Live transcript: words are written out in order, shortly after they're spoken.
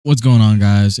What's going on,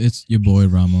 guys? It's your boy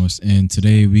Ramos, and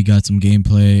today we got some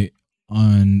gameplay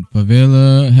on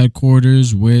Favela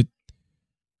headquarters with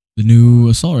the new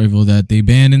assault rifle that they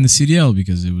banned in the CDL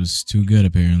because it was too good,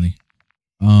 apparently.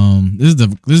 This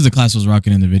is the class I was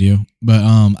rocking in the video, but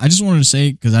I just wanted to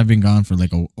say, because I've been gone for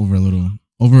like over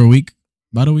a week,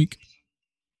 about a week,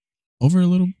 over a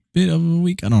little bit of a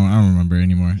week. I don't remember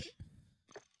anymore,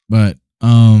 but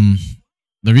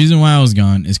the reason why I was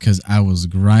gone is because I was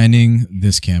grinding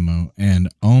this camo, and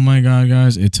oh my god,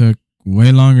 guys, it took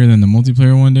way longer than the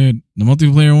multiplayer one did. The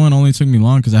multiplayer one only took me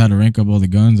long because I had to rank up all the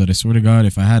guns that I swear to god,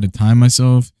 if I had to time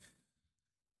myself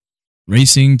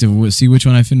racing to see which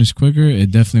one I finished quicker,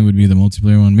 it definitely would be the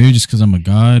multiplayer one. Maybe just because I'm a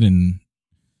god and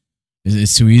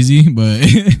it's too easy, but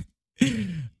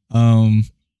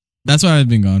that's why I've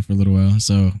been gone for a little while.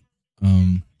 So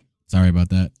sorry about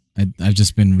that. I've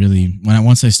just been really,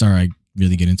 once I start, I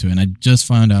really get into it, and I just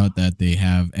found out that they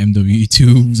have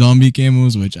MW2 zombie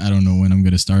camos, which I don't know when I'm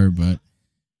gonna start, but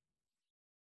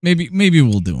maybe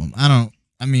we'll do them.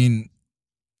 I mean,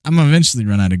 I'm eventually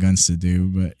run out of guns to do,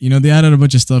 but you know, they added a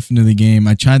bunch of stuff into the game.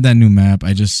 I tried that new map.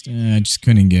 I just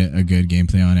couldn't get a good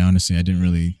gameplay on it. Honestly,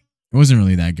 it wasn't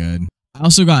really that good. I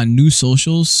also got new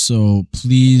socials, so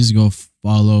please go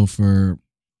follow for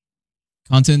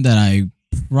content that I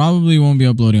probably won't be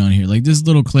uploading on here. Like this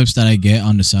little clips that I get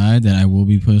on the side that I will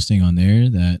be posting on there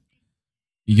that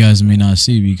you guys may not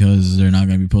see because they're not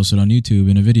going to be posted on YouTube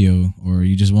in a video, or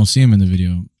you just won't see them in the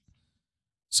video.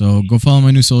 So go follow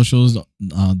my new socials.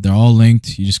 They're all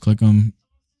linked. You just click them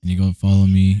and you go follow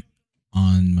me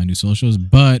on my new socials.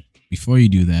 But before you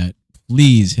do that,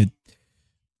 please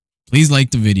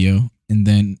like the video and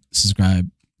then subscribe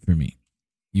for me.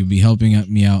 You'll be helping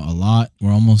me out a lot.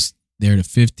 We're almost there to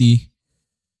 50.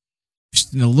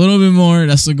 Just a little bit more.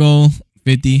 That's the goal.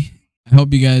 50. I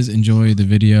hope you guys enjoy the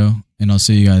video, and I'll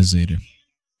see you guys later.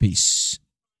 Peace.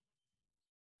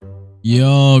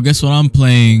 Yo, guess what I'm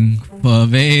playing?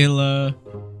 Favela.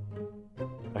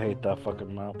 I hate that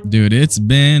fucking map. Dude, it's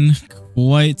been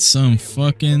quite some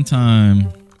fucking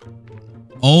time.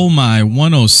 Oh my,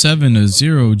 107 to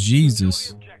 0.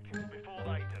 Jesus.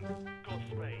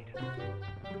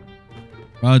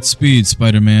 Godspeed,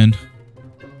 Spider-Man.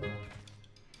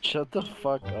 Shut the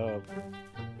fuck up.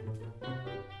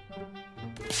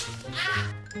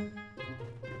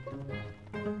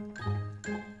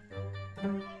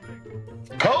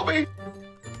 Kobe!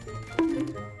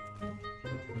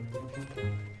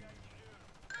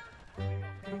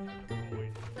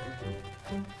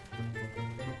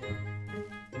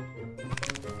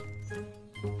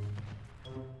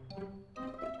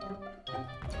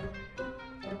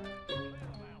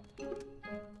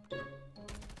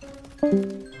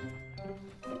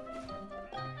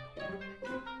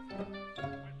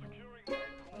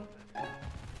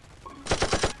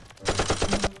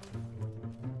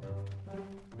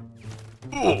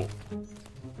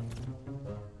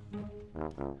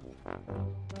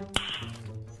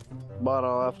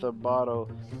 Bottle after bottle,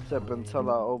 sip until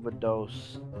I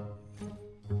overdose.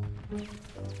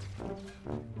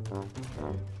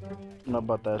 Know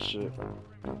about that shit.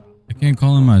 I can't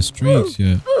call in my streaks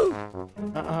yet.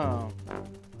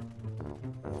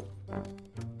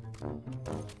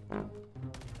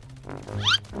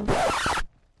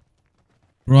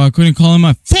 Bro, I couldn't call in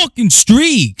my fucking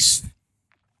streaks.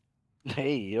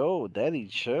 Hey, yo, daddy,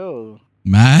 chill.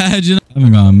 Imagine. I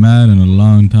haven't gotten mad in a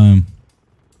long time.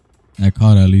 I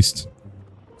caught at least.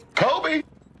 Kobe!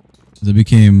 Since I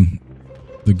became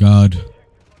the god.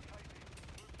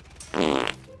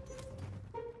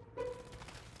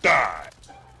 Die!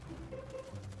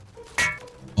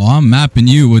 Oh, I'm mapping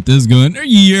you with this gun.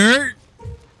 Yeah.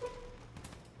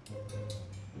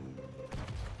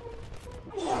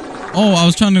 Oh, I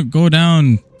was trying to go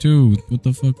down too. What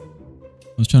the fuck?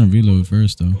 I was trying to reload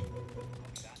first though.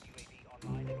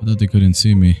 I thought they couldn't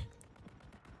see me.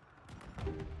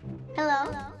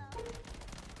 Hello.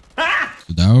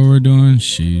 Is that what we're doing?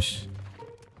 Sheesh.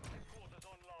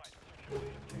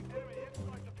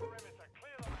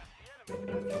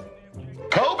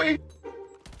 Kobe!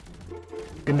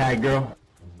 Good night, girl.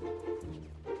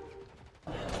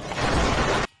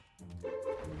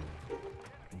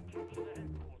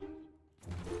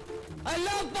 I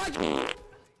love my...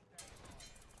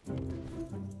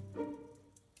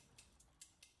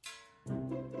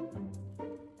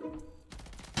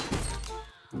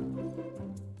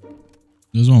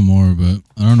 There's one more, but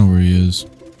I don't know where he is.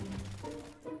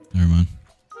 Never mind.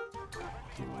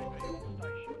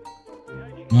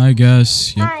 I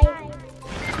guess. Yep. Hi.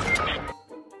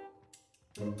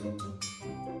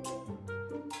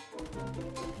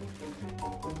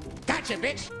 Gotcha,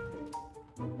 bitch!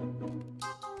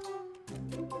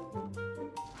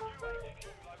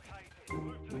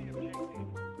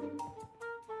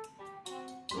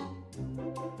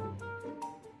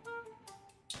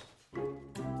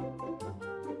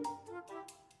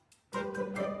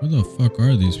 Where the fuck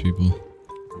are these people?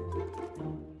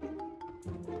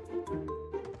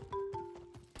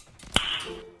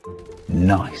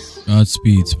 Nice.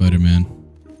 Godspeed, Spider-Man.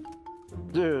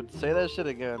 Dude, say that shit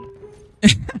again.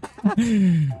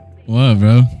 What,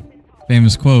 bro?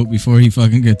 Famous quote before he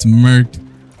fucking gets murked.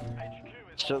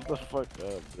 Shut the fuck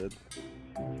up, dude.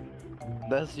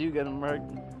 That's you getting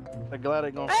murked. I'm glad I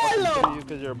gonna fucking kill you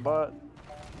because you're a bot.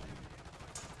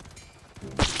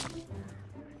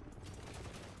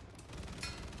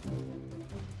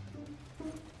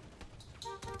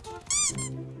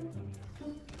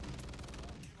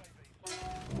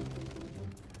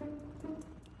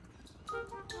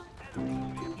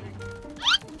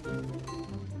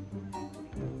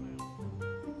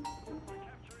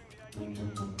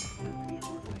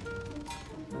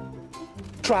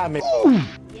 Try me.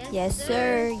 Yes,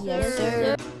 sir. Yes,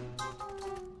 sir.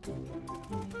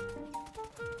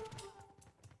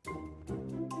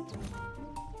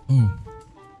 Oh.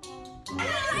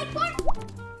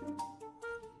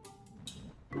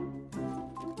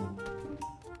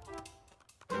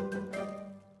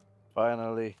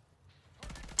 Finally.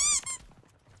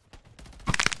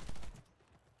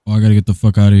 Oh, I gotta get the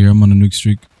fuck out of here. I'm on a nuke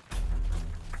streak.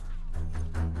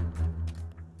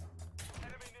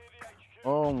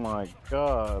 Oh my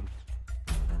god.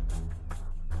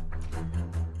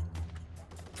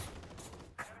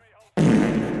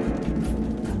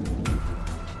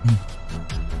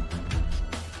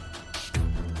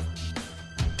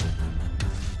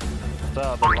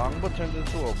 So the longbow turns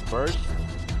into a burst?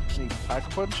 Can you pack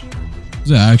punch you? Is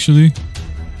that actually?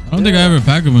 I don't think I ever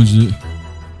pack a bunch of it.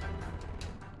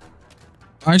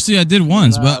 Actually, I did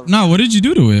once, but no, what did you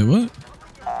do to it? What?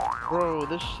 Bro,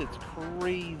 this shit's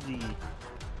crazy.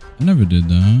 I never did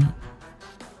that.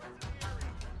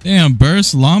 Damn,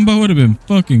 burst lombo would have been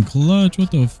fucking clutch.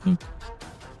 What the fuck?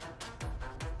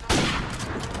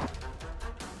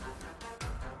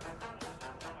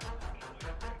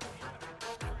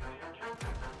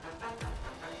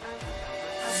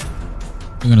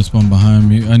 They're gonna spawn behind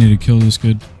me. I need to kill this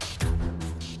kid.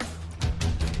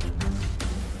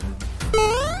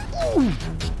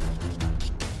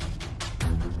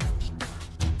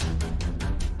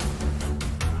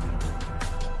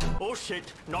 Oh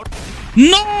shit, not.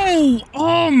 No!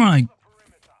 Oh my!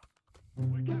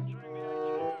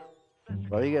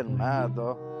 Bro, you getting mad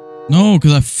though. No,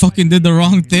 because I fucking did the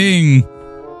wrong thing.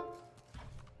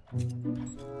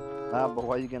 Nah, but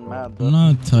why you getting mad though? I'm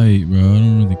not tight, bro. I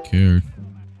don't really care.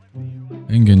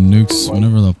 I can get nukes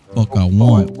whenever the fuck I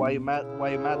want. Why you mad?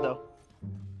 Why you mad though?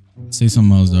 Say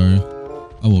something else, Dario.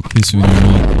 I will kiss you in your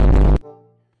mouth.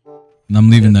 And I'm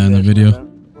leaving that in the video.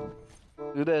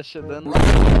 Do that shit then.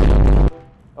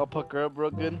 I'll pucker up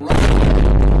real good.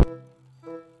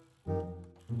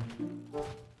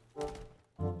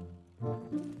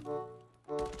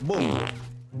 Boom.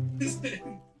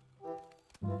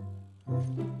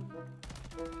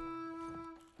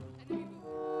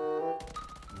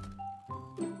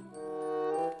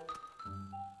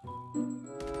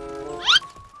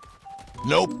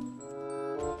 Nope.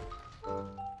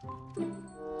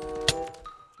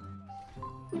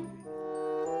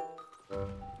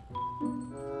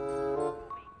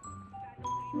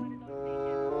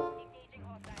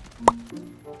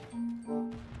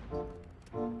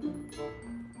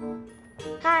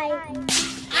 Hi.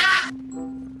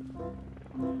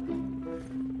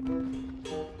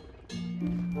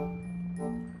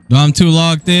 No, I'm too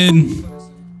locked in.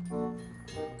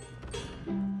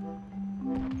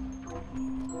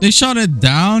 They shot it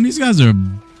down. These guys are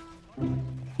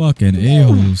fucking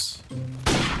a-holes.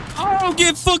 Oh,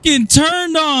 get fucking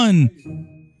turned on.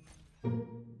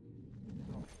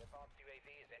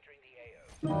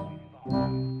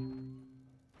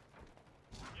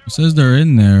 It says they're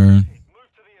in there.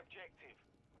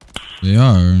 They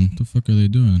are. What the fuck are they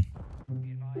doing?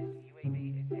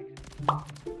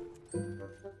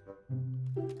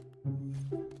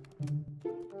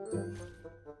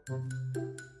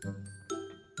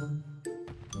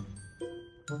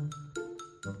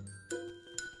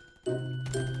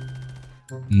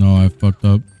 No, I fucked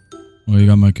up. Oh, you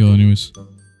got my kill anyways.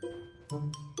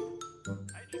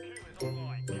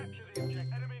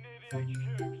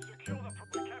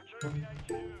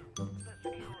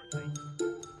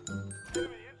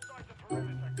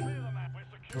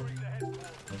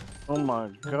 Oh my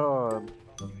god.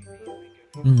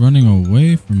 You're running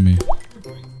away from me.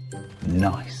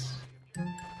 Nice.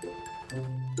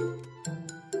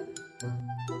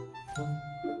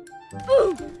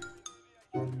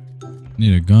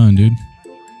 Need a gun, dude.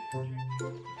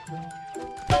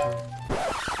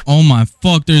 Oh my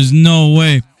fuck, there's no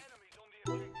way.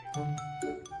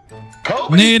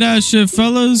 Nade that shit,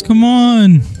 fellas. Come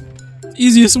on.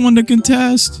 Easiest one to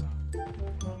contest.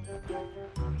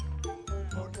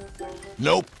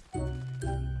 Nope.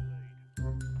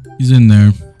 He's in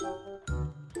there.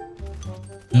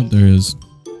 Yep, there he is.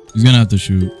 He's gonna have to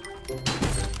shoot.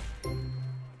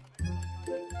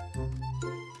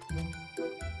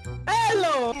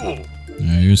 Hello.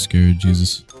 Yeah, you're scared,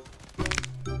 Jesus.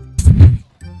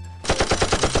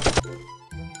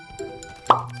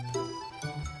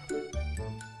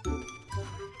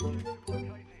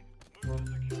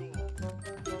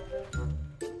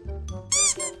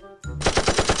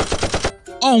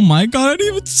 Oh my god, I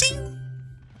didn't even see you.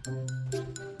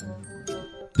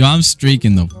 Yo, I'm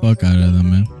streaking the fuck out of them,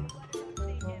 man.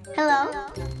 Hello.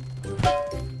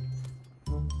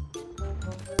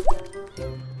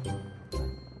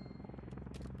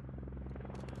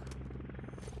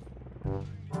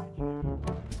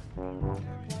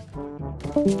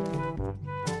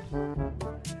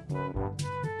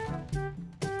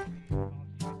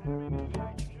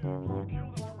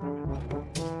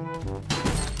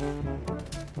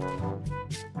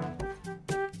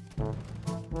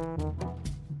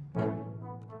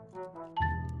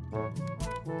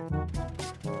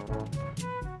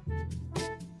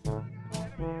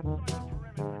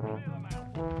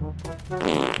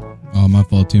 Oh, my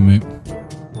fault, teammate.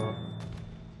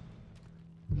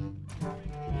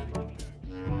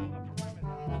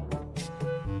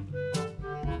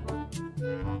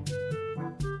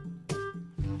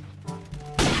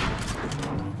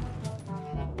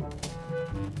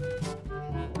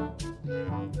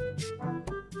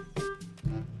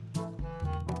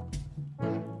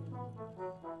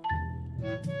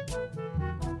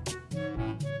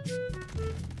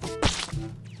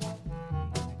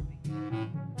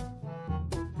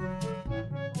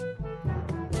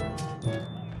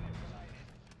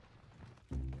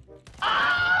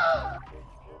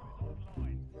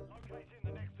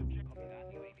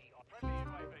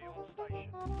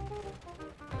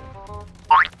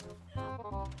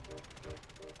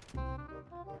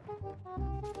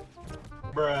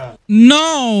 Bruh.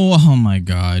 No! Oh my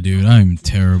god, dude. I'm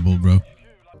terrible, bro.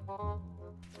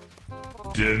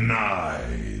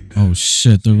 Denied. Oh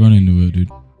shit, they're running to it, dude.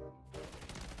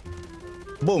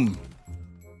 Boom.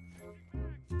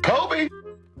 Kobe.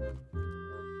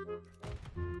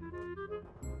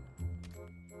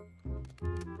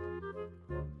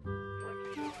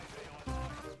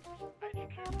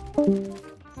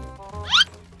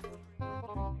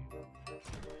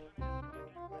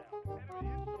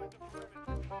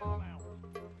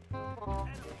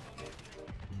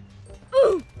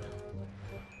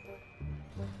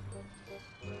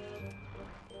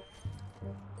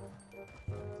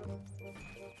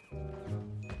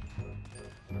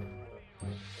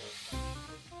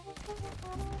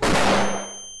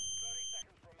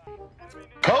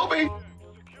 Kobe.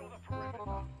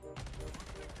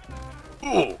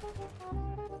 Ooh.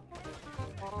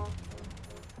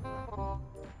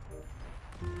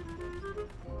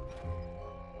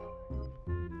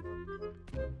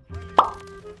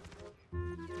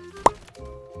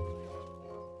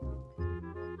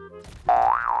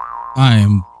 I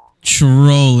am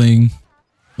trolling.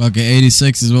 Okay,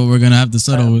 86 is what we're gonna have to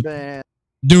settle with. Man.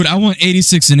 Dude, I want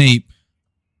 86 and 8.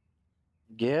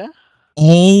 Yeah?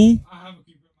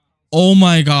 Oh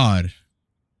my god.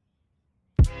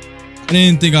 I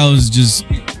didn't think I was just...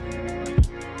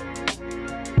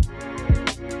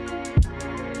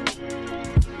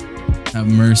 Have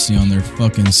mercy on their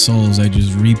fucking souls. I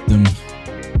just reaped them.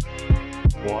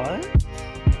 What?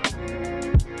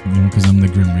 Because I'm the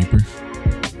Grim Reaper.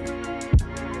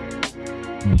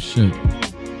 Oh shit.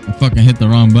 I fucking hit the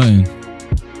wrong button.